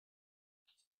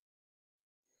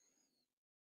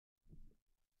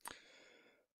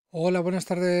Hola, buenas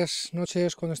tardes,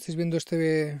 noches, cuando estéis viendo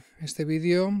este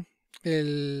vídeo.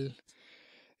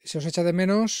 Se os echa de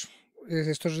menos.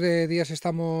 Estos días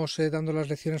estamos dando las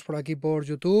lecciones por aquí por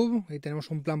YouTube y tenemos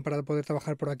un plan para poder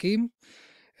trabajar por aquí.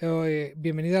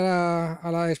 Bienvenida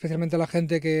especialmente a la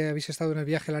gente que habéis estado en el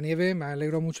viaje a la nieve. Me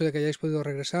alegro mucho de que hayáis podido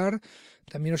regresar.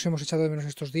 También os hemos echado de menos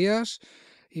estos días.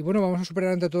 Y bueno, vamos a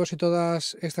superar ante todos y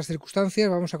todas estas circunstancias.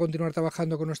 Vamos a continuar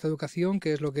trabajando con nuestra educación,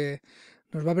 que es lo que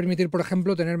nos va a permitir, por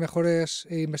ejemplo, tener mejores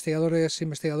investigadores e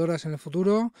investigadoras en el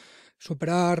futuro,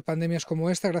 superar pandemias como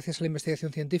esta gracias a la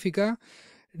investigación científica.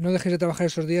 No dejéis de trabajar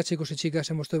estos días, chicos y chicas,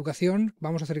 en vuestra educación.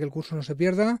 Vamos a hacer que el curso no se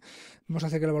pierda, vamos a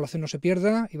hacer que la evaluación no se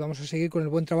pierda y vamos a seguir con el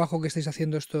buen trabajo que estáis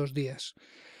haciendo estos días.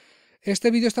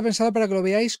 Este vídeo está pensado para que lo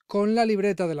veáis con la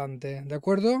libreta delante, ¿de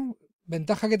acuerdo?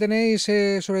 Ventaja que tenéis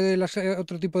sobre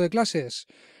otro tipo de clases.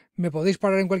 Me podéis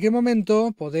parar en cualquier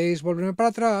momento, podéis volverme para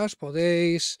atrás,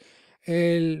 podéis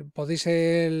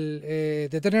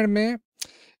detenerme,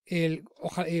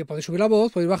 podéis subir la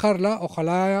voz, podéis bajarla.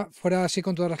 Ojalá fuera así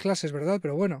con todas las clases, ¿verdad?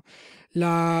 Pero bueno,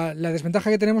 la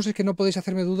desventaja que tenemos es que no podéis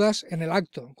hacerme dudas en el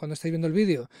acto, cuando estáis viendo el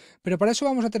vídeo. Pero para eso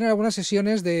vamos a tener algunas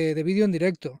sesiones de vídeo en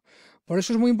directo. Por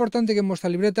eso es muy importante que en vuestra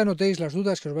libreta anotéis las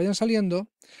dudas que os vayan saliendo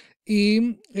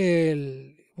y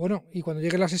bueno, y cuando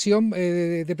llegue la sesión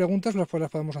de preguntas pues las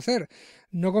podemos hacer.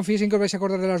 No confiéis en que os vais a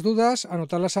acordar de las dudas,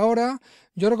 anotarlas ahora.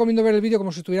 Yo recomiendo ver el vídeo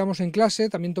como si estuviéramos en clase,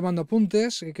 también tomando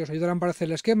apuntes que os ayudarán para hacer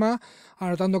el esquema,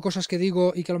 anotando cosas que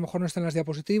digo y que a lo mejor no están en las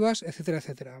diapositivas, etcétera,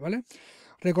 etcétera, ¿vale?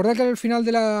 Recordad que al final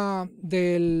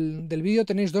del vídeo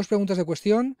tenéis dos preguntas de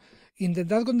cuestión.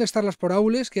 Intentad contestarlas por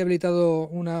Aules, que he habilitado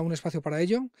un espacio para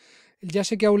ello. Ya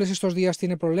sé que Aules estos días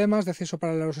tiene problemas de acceso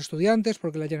para los estudiantes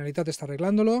porque la Generalitat está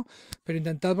arreglándolo, pero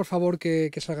intentad por favor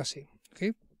que salga así.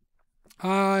 ¿Okay?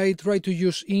 I try to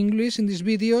use English in these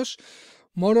videos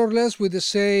more or less with the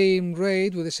same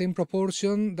rate, with the same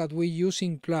proportion that we use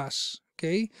in class.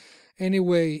 Okay?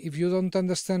 Anyway, if you don't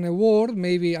understand a word,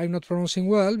 maybe I'm not pronouncing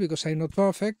well because I'm not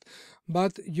perfect,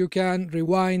 but you can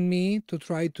rewind me to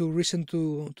try to listen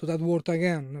to that word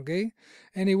again, okay?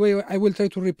 Anyway, I will try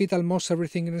to repeat almost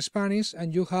everything in Spanish,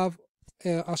 and you have,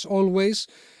 as always,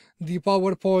 the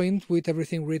PowerPoint with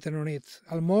everything written on it.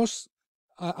 Almost,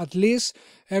 at least,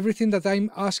 everything that I'm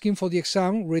asking for the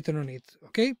exam written on it,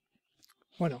 okay?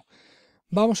 Bueno,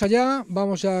 vamos ya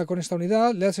con esta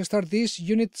unidad. Let's start this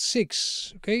unit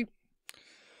 6, okay?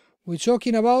 We're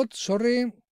talking about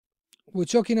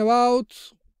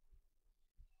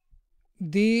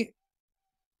the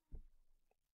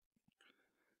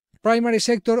primary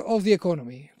sector of the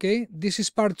economy. Okay, this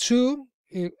is part 2,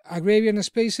 agrarian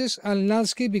spaces and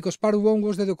landscape, because part 1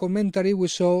 was the documentary we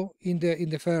saw in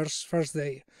the first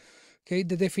day. Okay,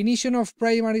 the definition of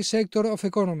primary sector of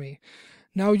economy.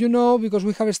 Now you know, because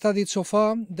we have studied so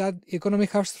far, that economy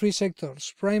has 3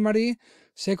 sectors: primary,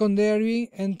 secondary,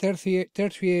 and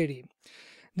tertiary.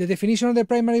 The definition of the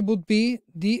primary would be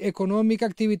the economic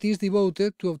activities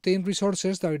devoted to obtain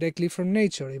resources directly from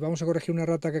nature. Y vamos a corregir una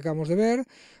errata que acabamos de ver,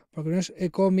 porque no es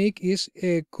economic, es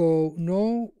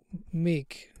economic.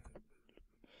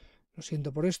 Lo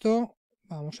siento por esto.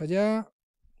 Vamos allá.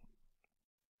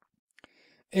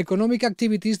 Economic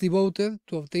activities devoted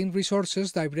to obtain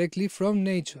resources directly from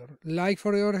nature, like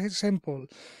for example,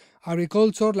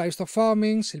 agriculture, livestock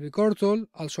farming, silviculture,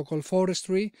 also called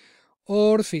forestry,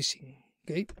 or fishing.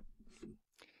 Okay.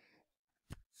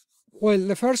 Well,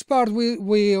 the first part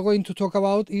we are going to talk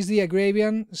about is the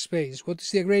agrarian space. What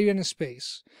is the agrarian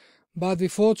space? But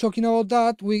before talking about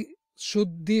that, we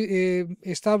should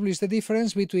establish the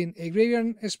difference between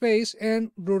agrarian space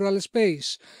and rural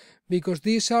space, because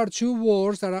these are two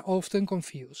words that are often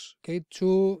confused. Okay,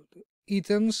 two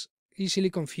items easily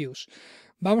confused.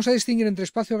 Vamos a distinguir entre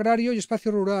espacio agrario y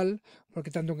espacio rural, porque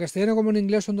tanto en castellano como en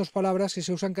inglés son dos palabras que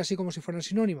se usan casi como si fueran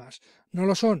sinónimas. No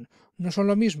lo son, no son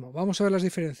lo mismo. Vamos a ver las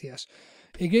diferencias.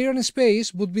 Agrarian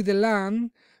space would be the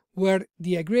land where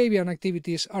the agrarian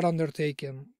activities are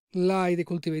undertaken, like the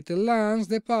cultivated lands,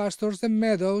 the pastures, the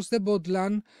meadows, the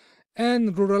woodland,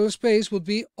 and rural space would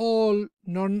be all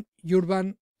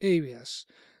non-urban areas.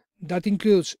 That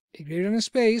includes agrarian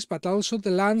space, but also the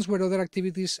lands where other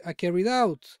activities are carried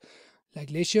out, like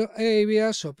leisure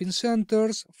areas, shopping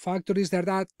centers, factories that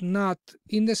are not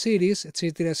in the cities,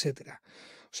 etcétera, etcétera.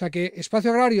 O sea que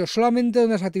espacio agrario solamente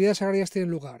donde las actividades agrarias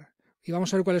tienen lugar. Y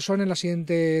vamos a ver cuáles son en la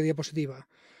siguiente diapositiva.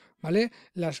 ¿Vale?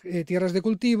 Las tierras de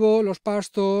cultivo, los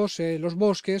pastos, los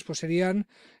bosques, pues serían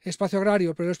espacio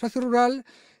agrario. Pero el espacio rural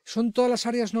son todas las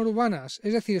áreas no urbanas.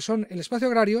 Es decir, son el espacio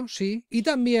agrario, sí, y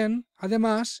también,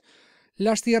 además,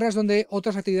 las tierras donde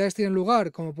otras actividades tienen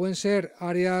lugar, como pueden ser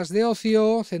áreas de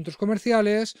ocio, centros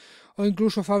comerciales o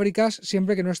incluso fábricas,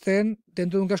 siempre que no estén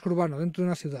dentro de un casco urbano, dentro de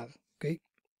una ciudad. ¿Okay?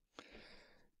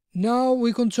 Now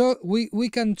we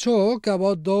can talk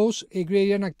about those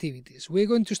agrarian activities. We're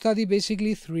going to study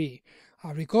basically three: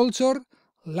 agriculture,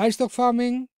 livestock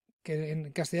farming, que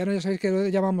en castellano ya sabéis que lo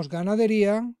llamamos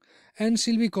ganadería, and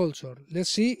silviculture. Let's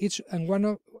see each and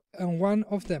one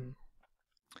of them.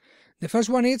 The first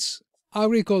one is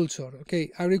agriculture.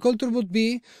 Okay, agriculture would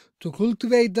be to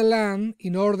cultivate the land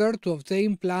in order to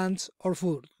obtain plants or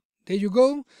food. There you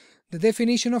go, the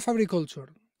definition of agriculture.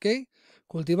 Okay,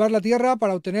 cultivar la tierra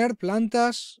para obtener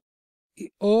plantas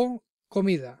o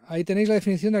comida. Ahí tenéis la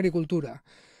definición de agricultura.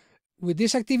 With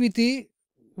this activity,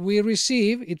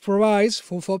 it provides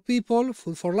food for people,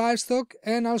 food for livestock,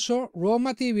 and also raw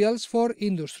materials for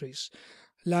industries.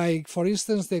 Like, for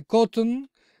instance, the cotton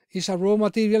is a raw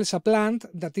material, it's a plant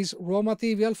that is raw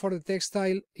material for the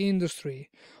textile industry.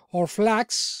 Or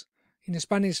flax, in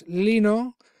Spanish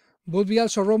lino, would be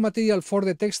also raw material for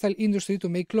the textile industry to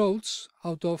make clothes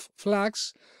out of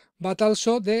flax, but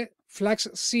also the flax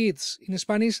seeds, in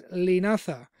Spanish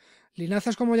linaza.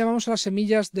 Linaza es como llamamos a las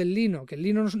semillas del lino, que el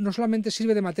lino no solamente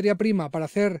sirve de materia prima para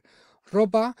hacer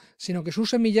ropa, sino que sus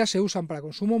semillas se usan para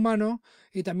consumo humano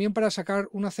y también para sacar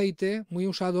un aceite muy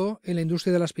usado en la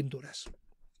industria de las pinturas.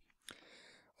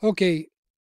 Okay,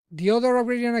 the other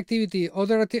agrarian activity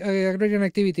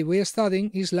we are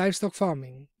studying is livestock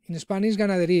farming. In Spanish,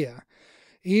 ganadería.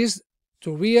 Is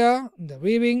to rear, the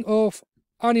rearing of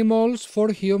animals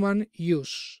for human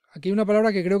use. Aquí hay una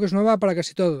palabra que creo que es nueva para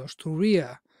casi todos. To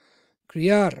rear,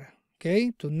 criar,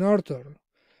 okay? To nurture,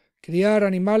 criar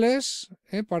animales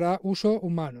para uso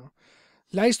humano.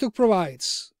 Livestock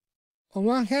provides, on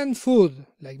one hand, food,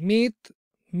 like meat,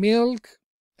 milk,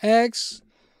 eggs,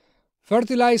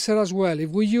 fertilizer as well.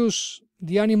 If we use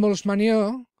the animal's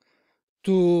manure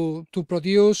to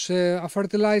produce a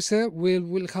fertilizer,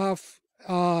 we'll have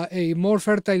a more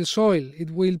fertile soil. It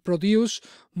will produce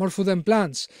more food and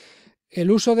plants.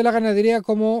 El uso de la ganadería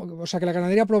que la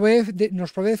ganadería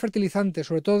nos provee de fertilizantes,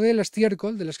 sobre todo del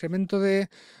estiércol, del excremento de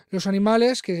los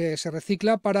animales, que se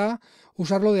recicla para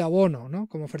usarlo de abono, ¿no?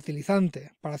 Como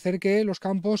fertilizante, para hacer que los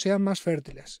campos sean más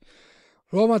fértiles.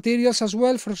 Raw materials as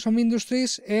well for some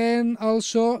industries, and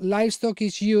also livestock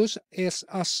is used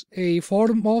as a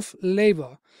form of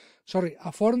labor.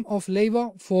 A form of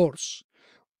labor force.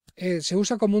 Se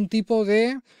usa como un tipo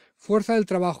de fuerza del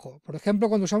trabajo. Por ejemplo,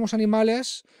 cuando usamos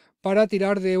animales para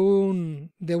tirar de un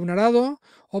arado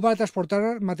o para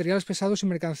transportar materiales pesados y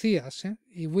mercancías.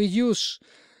 If we use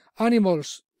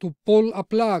animals to pull a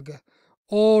plug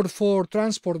or for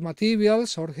transport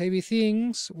materials or heavy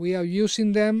things, we are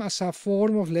using them as a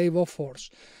form of labor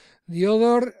force.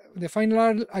 The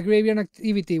final agrarian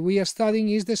activity we are studying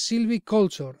is the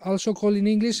silviculture, also called in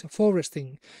English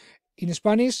foresting. In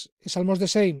Spanish, it's almost the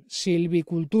same,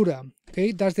 silvicultura.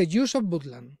 Okay, that's the use of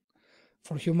woodland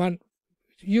for human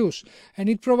use, and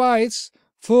it provides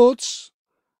foods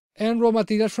and raw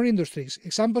materials for industries.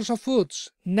 Examples of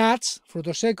foods: nuts,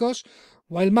 frutos secos,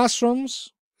 wild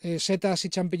mushrooms, setas y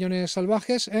champiñones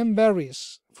salvajes, and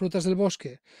berries, frutas del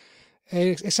bosque.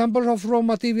 Examples of raw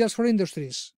materials for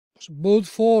industries: wood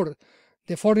for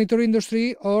the furniture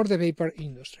industry or the paper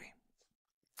industry.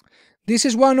 This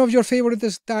is one of your favorite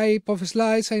type of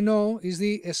slides, I know, is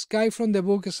the sky from the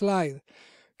book slide.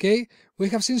 Okay, we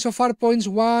have seen so far points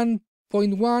 1.1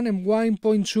 and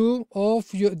 1.2 of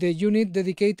the unit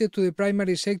dedicated to the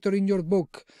primary sector in your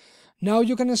book. Now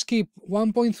you can skip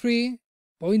 1.3,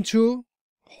 point 2,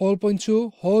 whole point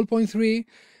 2, whole point 3,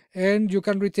 and you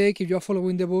can retake, if you are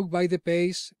following the book, by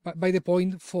the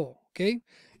point 4. Okay,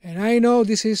 and I know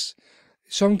this is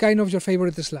some kind of your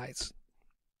favorite slides.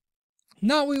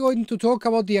 Now we're going to talk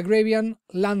about the agrarian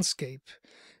landscape.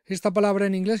 Esta palabra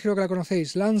en inglés creo que la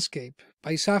conocéis, landscape,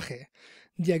 paisaje.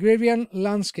 The agrarian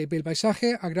landscape, el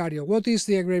paisaje agrario. What is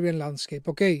the agrarian landscape?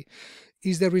 Okay,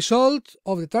 is the result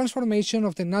of the transformation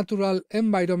of the natural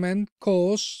environment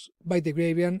caused by the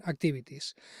agrarian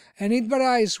activities. And it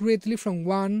varies greatly from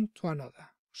one to another.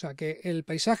 O sea que el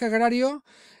paisaje agrario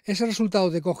es el resultado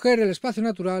de coger el espacio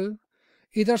natural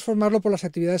y transformarlo por las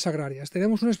actividades agrarias.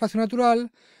 Tenemos un espacio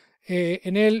natural,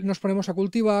 en él nos ponemos a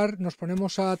cultivar, nos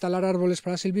ponemos a talar árboles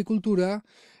para la silvicultura,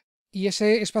 y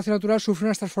ese espacio natural sufre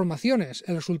unas transformaciones.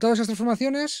 El resultado de esas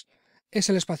transformaciones es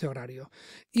el espacio agrario.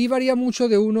 Y varía mucho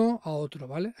de uno a otro,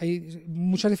 ¿vale? Hay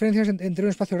muchas diferencias entre un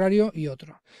espacio agrario y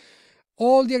otro.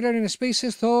 All the agrarian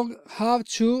spaces have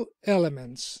two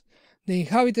elements: the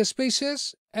inhabited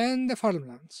spaces and the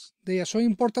farmlands. They are so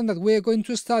important that we are going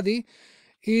to study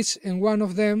each and one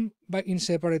of them in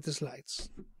separate slides.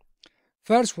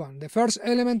 First one, the first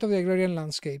element of the agrarian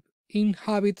landscape,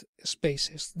 inhabit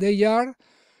spaces. They are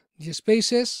the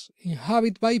spaces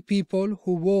inhabited by people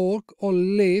who work or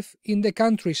live in the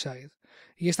countryside.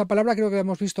 Y esta palabra creo que la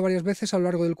hemos visto varias veces a lo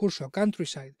largo del curso,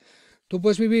 countryside. Tú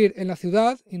puedes vivir en la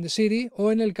ciudad, in the city,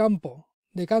 o en el campo,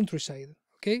 the countryside,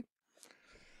 ¿ok?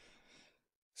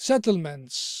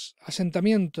 Settlements,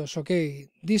 asentamientos, ¿ok?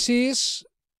 This is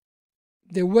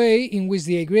the way in which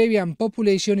the agrarian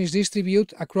population is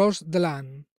distributed across the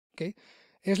land, ¿ok?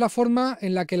 Es la forma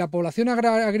en la que la población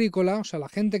agrícola, o sea, la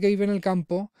gente que vive en el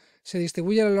campo, se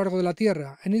distribuye a lo largo de la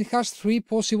tierra. And it has three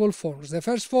possible forms. The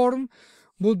first form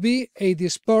would be a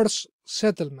dispersed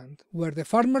settlement, where the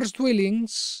farmers'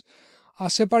 dwellings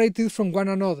are separated from one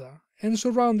another and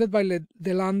surrounded by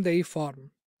the land they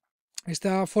farm.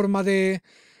 Esta forma de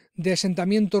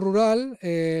asentamiento rural,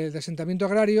 de asentamiento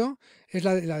agrario, es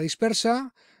la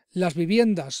dispersa. Las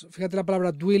viviendas, fíjate la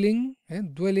palabra dwelling,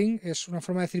 dwelling es una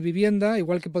forma de decir vivienda,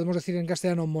 igual que podemos decir en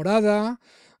castellano morada,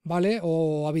 ¿vale?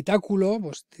 O habitáculo,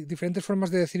 pues diferentes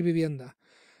formas de decir vivienda.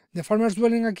 The farmers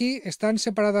dwelling aquí están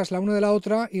separadas la una de la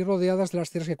otra y rodeadas de las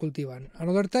tierras que cultivan.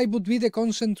 Another type would be the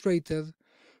concentrated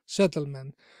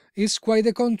settlement. It's quite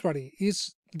the contrary.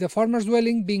 It's the farmers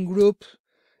dwelling being grouped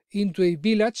into a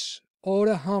village or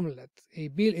a hamlet.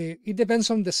 It depends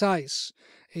on the size.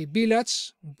 A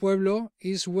village, un pueblo,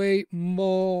 is way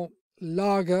more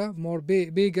larger, more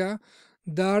bigger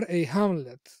than a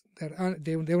hamlet,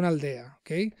 de una aldea,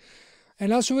 okay?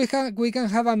 And also we can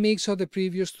have a mix of the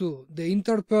previous two, the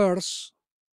interspersed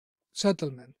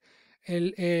settlement,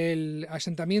 el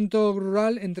asentamiento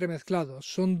rural entremezclado.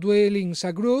 Some dwellings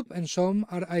are grouped and some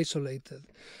are isolated.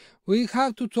 We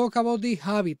have to talk about the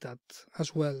habitat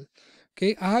as well.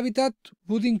 Okay, a habitat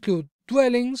would include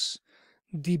dwellings,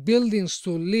 the buildings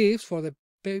to live, for the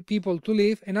people to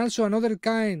live, and also another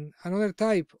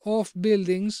type of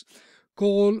buildings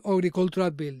called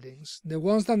agricultural buildings, the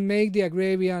ones that make the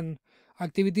agrarian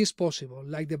activities possible,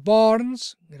 like the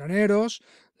barns, graneros,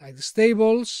 like the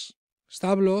stables,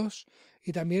 establos,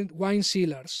 y también wine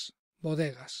cellars,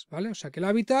 bodegas, ¿vale? O sea que el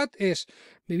hábitat es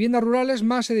viviendas rurales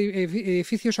más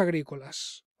edificios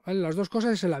agrícolas, ¿vale? Las dos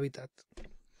cosas es el hábitat.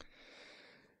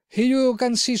 Here you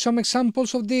can see some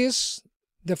examples of this.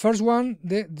 The first one,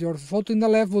 your photo in the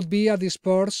left, would be a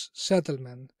dispersed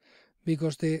settlement,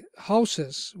 because the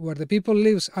houses where the people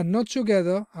live are not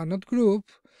together, are not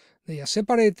grouped, they are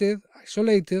separated,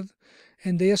 isolated,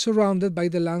 and they are surrounded by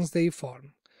the lands they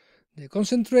farm. The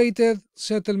concentrated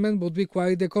settlement would be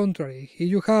quite the contrary. Here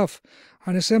you have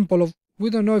an example of,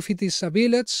 we don't know if it is a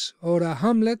village or a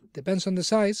hamlet, depends on the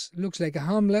size, looks like a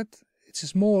hamlet, it's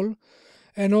small,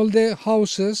 and all the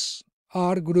houses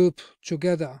are grouped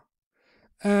together.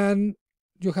 And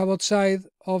you have outside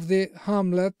of the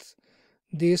hamlet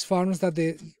these farms that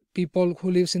the people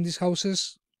who live in these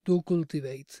houses do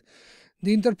cultivate.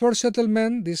 The interspersed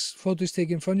settlement, this photo is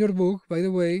taken from your book, by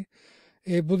the way,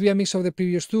 it would be a mix of the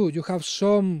previous two. You have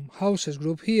some houses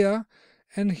grouped here,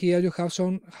 and here you have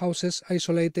some houses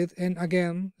isolated, and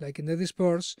again, like in the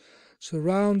dispersed,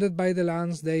 surrounded by the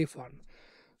lands they farm.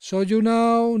 So you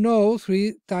now know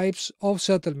three types of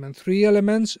settlement, three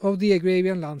elements of the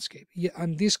agrarian landscape.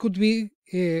 And this could be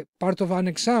part of an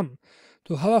exam,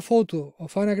 to have a photo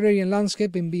of an agrarian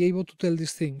landscape and be able to tell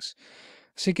these things.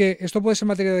 Así que esto puede ser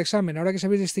materia de examen. Ahora que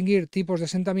sabéis distinguir tipos de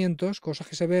asentamientos, cosas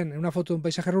que se ven en una foto de un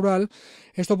paisaje rural,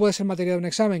 esto puede ser materia de un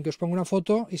examen, que os ponga una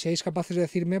foto y seáis capaces de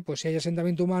decirme, pues si hay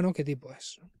asentamiento humano, qué tipo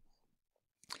es.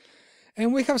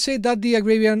 And we have said that the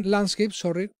agrarian landscape,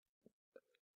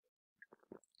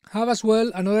 have as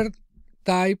well another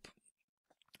type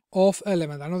of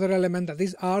element, another element that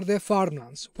these are the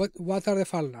farmlands. What are the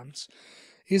farmlands?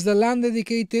 Is the land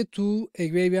dedicated to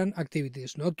agrarian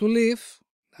activities, not to live,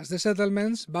 that's the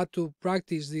settlements, but to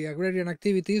practice the agrarian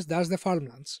activities, that's the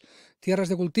farmlands. Tierras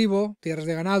de cultivo, tierras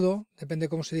de ganado, depende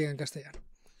cómo se diga en castellano.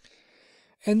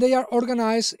 And they are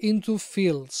organized into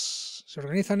fields. Se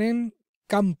organizan en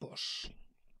campos.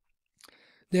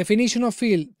 Definition of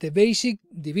field, the basic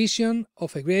division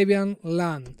of agrarian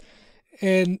land.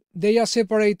 And they are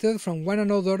separated from one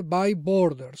another by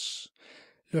borders.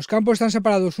 Los campos están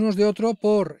separados unos de otro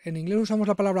por, en inglés usamos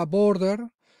la palabra border,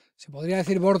 se podría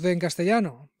decir borde en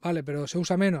castellano, vale, pero se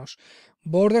usa menos.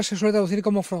 Border se suele traducir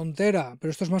como frontera,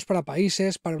 pero esto es más para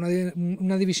países, para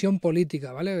una división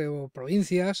política, ¿vale? O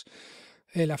provincias,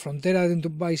 la frontera de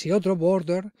un país y otro,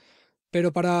 border.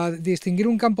 Pero para distinguir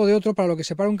un campo de otro, para lo que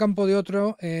separa un campo de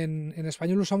otro, en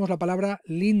español usamos la palabra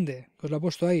linde, que os lo he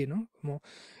puesto ahí, ¿no? Como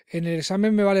en el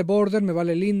examen me vale border, me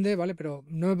vale linde, ¿vale? Pero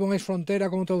no me pongáis frontera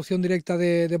como traducción directa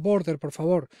de border, por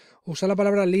favor. Usad la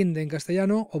palabra linde en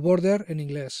castellano o border en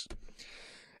inglés.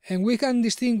 And we can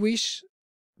distinguish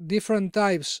different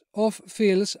types of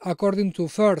fields according to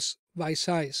first, by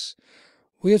size.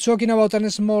 We are talking about a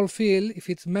small field if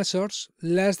it measures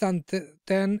less than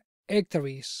 10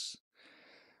 hectares.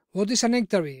 What is an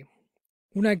hectare?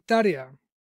 Una hectárea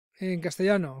en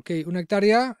castellano. Okay. Una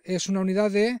hectárea es una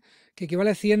unidad que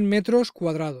equivale a 100 metros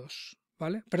cuadrados.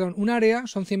 ¿Vale? Perdón, un área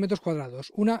son 100 metros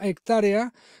cuadrados. Una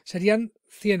hectárea serían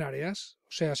 100 áreas.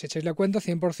 O sea, si echáis la cuenta,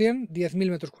 100 por 100,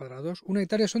 10.000 metros cuadrados. Una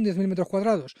hectárea son 10.000 metros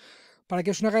cuadrados. Para que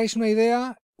os hagáis una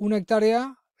idea, una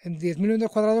hectárea en 10.000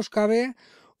 metros cuadrados cabe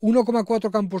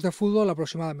 1,4 campos de fútbol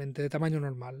aproximadamente, de tamaño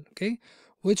normal. ¿Okay?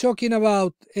 We're talking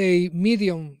about a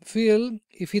medium field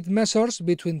if it measures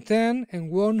between 10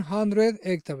 and 100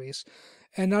 hectares,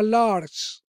 and a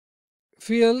large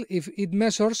field if it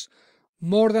measures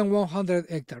more than 100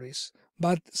 hectares.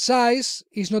 But size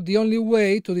is not the only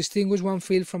way to distinguish one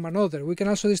field from another. We can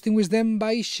also distinguish them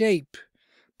by shape,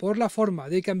 por la forma.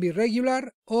 They can be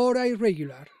regular or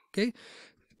irregular. ¿Okay?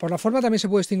 Por la forma también se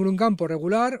puede distinguir un campo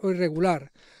regular o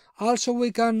irregular. Also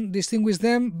we can distinguish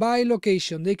them by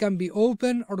location. They can be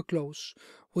open or closed.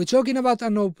 We're talking about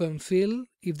an open field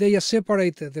if they are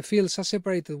separated, the fields are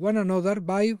separated one another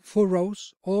by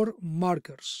furrows or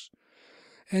markers.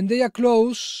 And they are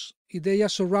closed if they are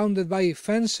surrounded by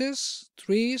fences,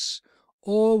 trees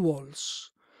or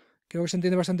walls. Creo que se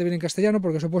entiende bastante bien en castellano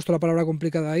porque os he puesto la palabra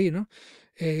complicada ahí, ¿no?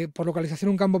 Por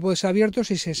localización un campo puede ser abierto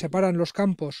si se separan los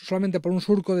campos solamente por un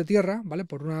surco de tierra, ¿vale?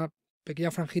 Por una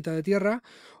pequeña franjita de tierra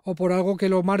o por algo que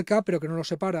lo marca pero que no lo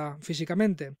separa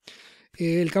físicamente.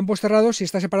 El campo es cerrado si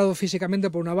está separado físicamente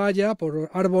por una valla, por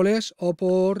árboles o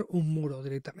por un muro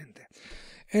directamente.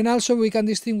 And also we can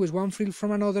distinguish one field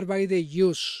from another by the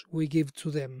use we give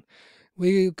to them.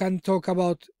 We can talk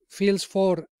about fields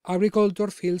for agriculture,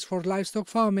 fields for livestock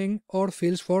farming, or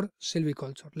fields for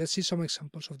silviculture. Let's see some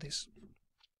examples of this.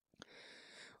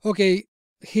 Okay,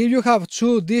 here you have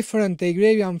two different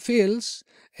agrarian fields,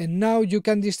 and now you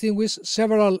can distinguish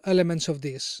several elements of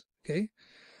this. Okay,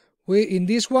 in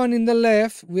this one in the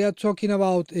left, we are talking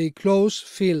about a closed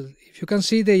field. If you can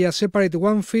see, they are separated.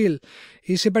 One field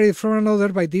is separated from another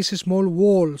by these small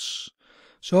walls.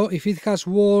 So if it has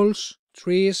walls,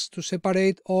 trees to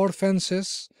separate, or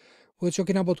fences, we're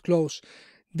talking about closed.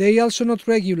 They are also not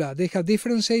regular. They have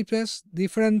different shapes,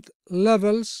 different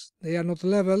levels. They are not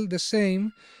level, the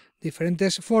same.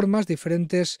 Diferentes formas,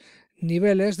 diferentes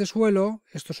niveles de suelo.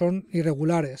 Estos son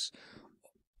irregulares.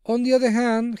 On the other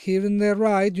hand, here in the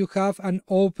right, you have an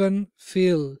open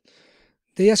field.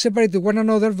 They are separated one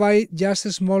another by just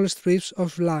small strips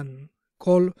of land,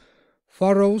 called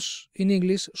furrows in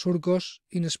English, surcos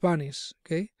in Spanish.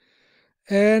 Okay,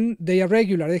 and they are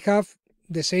regular. They have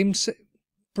the same,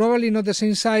 probably not the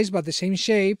same size, but the same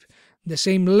shape, the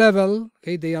same level.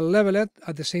 Okay, they are leveled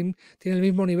at the same, tienen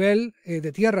el mismo nivel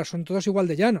de tierra, son todos igual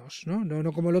de llanos, ¿no?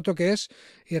 No como el otro que es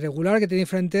irregular, que tiene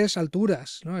diferentes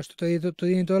alturas, ¿no? Esto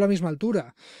tiene toda la misma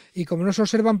altura. Y como no se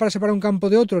observan para separar un campo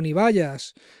de otro, ni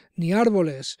vallas, ni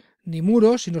árboles, ni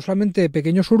muros, sino solamente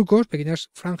pequeños surcos, pequeñas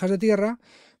franjas de tierra,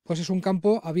 pues es un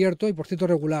campo abierto y por cierto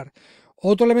regular.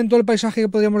 Otro elemento del paisaje que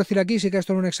podríamos decir aquí, si cae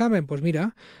esto en un examen, pues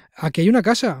mira, aquí hay una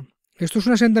casa, esto es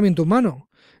un asentamiento humano,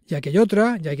 y aquí hay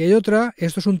otra, y aquí hay otra,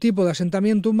 esto es un tipo de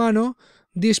asentamiento humano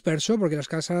disperso, porque las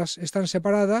casas están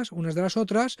separadas unas de las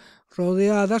otras,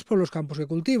 rodeadas por los campos que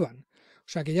cultivan. O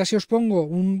sea que ya si os pongo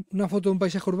una foto de un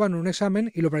paisaje urbano en un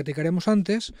examen, y lo practicaremos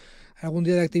antes, algún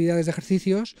día de actividades de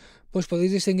ejercicios, pues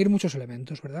podéis distinguir muchos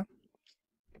elementos, ¿verdad?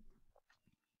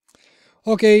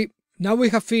 Okay, now we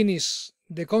have finished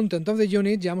the content of the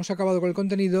unit. Ya hemos acabado con el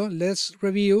contenido. Let's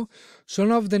review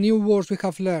some of the new words we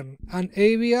have learned. An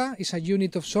area is a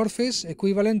unit of surface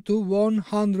equivalent to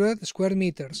 100 square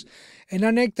meters. And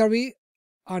una hectarea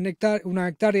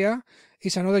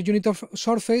is another unit of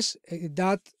surface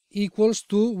that equals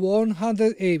to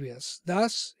 100 areas.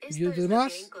 Thus, you do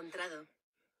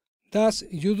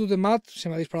the math. Se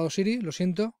me ha disparado Siri, lo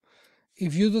siento.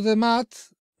 If you do the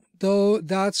math, though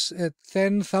that's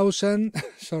 10,000,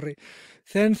 sorry,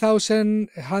 10,000,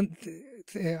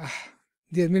 10.000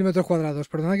 metros cuadrados.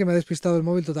 Perdona que me ha despistado el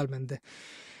móvil totalmente.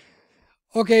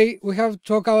 Okay, we have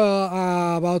talked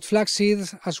about flaxseed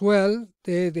as well,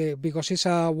 because it's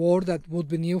a word that would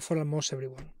be new for almost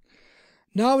everyone.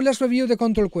 Now let's review the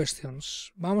control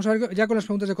questions. Vamos a ver ya con las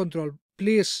preguntas de control.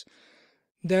 Please,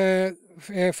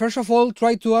 first of all,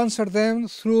 try to answer them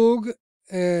through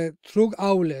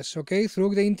Aules, okay,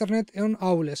 through the internet on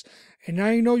Aules. And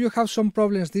I know you have some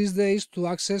problems these days to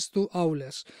access to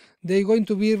Aules. They're going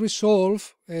to be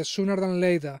resolved sooner than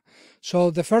later.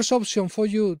 So the first option for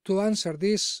you to answer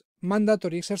these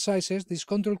mandatory exercises, these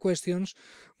control questions,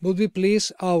 would be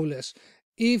please Aules.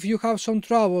 if you have some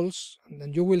troubles,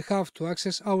 then you will have to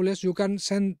access Aules, you can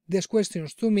send these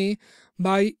questions to me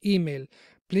by email.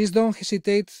 Please don't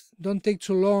hesitate, don't take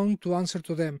too long to answer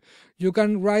to them. You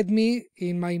can write me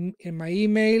in my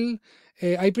email.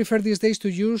 I prefer these days to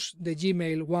use the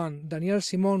Gmail one,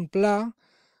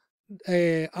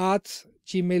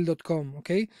 danielsimonpla@gmail.com, ¿ok?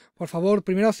 Por favor,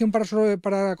 primera opción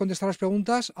para contestar las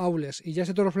preguntas, Aules. Y ya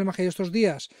sé todos los problemas que hay estos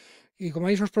días. Y como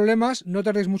hay esos problemas, no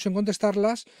tardéis mucho en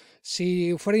contestarlas.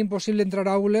 Si fuera imposible entrar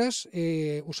a Aules,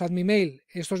 usad mi mail.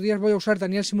 Estos días voy a usar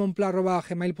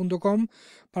danielsimonpla@gmail.com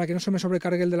para que no se me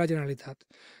sobrecargue el de la Generalitat.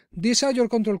 These are your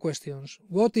control questions.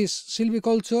 What is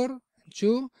silviculture?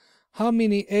 2. How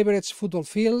many average football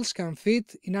fields can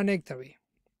fit in an hectare?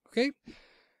 ¿Ok?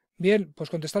 Bien, pues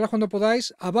contestadlas cuando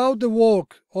podáis. About the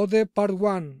work of the part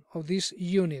 1 of this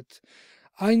unit.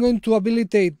 I'm going to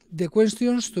habilitate the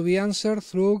questions to be answered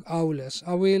through Aules.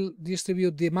 I will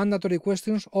distribute the mandatory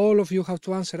questions. All of you have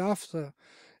to answer after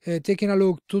taking a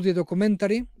look to the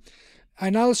documentary.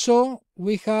 And also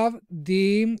we have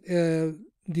the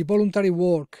voluntary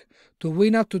work to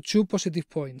win up to 2 positive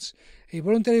points. A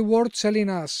voluntary work telling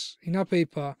us in a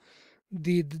paper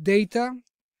the data,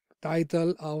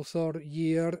 title, author,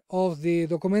 year of the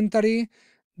documentary,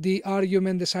 the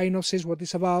argument, the synopsis, what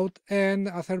it's about, and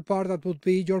a third part that would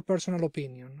be your personal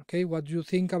opinion, okay, what you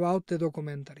think about the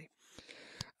documentary.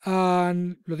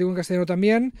 And lo digo en castellano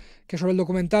también, que sobre el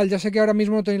documental, ya sé que ahora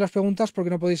mismo no tenéis las preguntas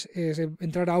porque no podéis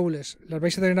entrar a Aules, las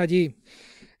vais a tener allí.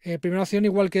 Primera opción,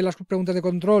 igual que las preguntas de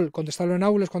control, contestarlo en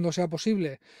Aules cuando sea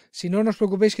posible. Si no, no os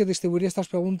preocupéis que distribuiré estas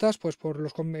preguntas pues,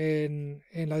 en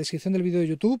la descripción del vídeo de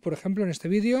YouTube, por ejemplo, en este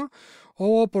vídeo,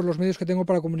 o por los medios que tengo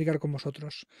para comunicar con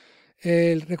vosotros.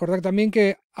 Recordad también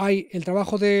que hay el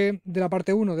trabajo de la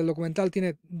parte 1 del documental,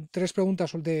 tiene 3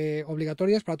 preguntas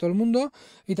obligatorias para todo el mundo,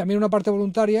 y también una parte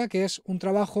voluntaria, que es un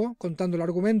trabajo contando el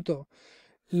argumento,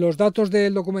 los datos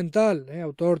del documental,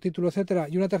 autor, título, etcétera,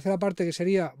 y una tercera parte que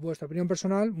sería vuestra opinión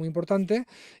personal, muy importante,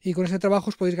 y con ese trabajo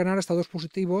os podéis ganar hasta 2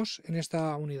 positivos en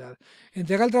esta unidad.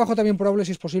 Entregar el trabajo también por Aules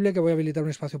si es posible, que voy a habilitar un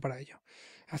espacio para ello.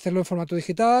 Hacerlo en formato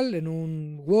digital, en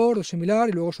un Word o similar,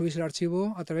 y luego subís el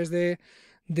archivo a través de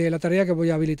la tarea que voy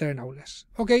a habilitar en Aules.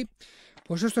 Ok,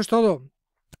 pues esto es todo.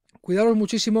 Cuidaros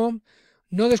muchísimo,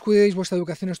 no descuidéis vuestra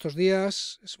educación estos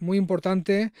días, es muy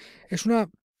importante, es una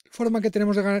forma que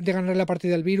tenemos de ganar la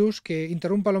partida del virus, que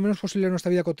interrumpa lo menos posible nuestra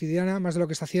vida cotidiana, más de lo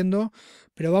que está haciendo,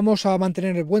 pero vamos a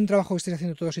mantener el buen trabajo que estáis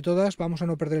haciendo todos y todas, vamos a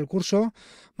no perder el curso,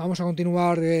 vamos a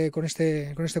continuar con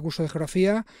este curso de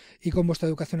geografía y con vuestra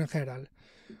educación en general.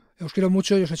 Os quiero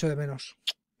mucho y os echo de menos.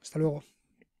 Hasta luego.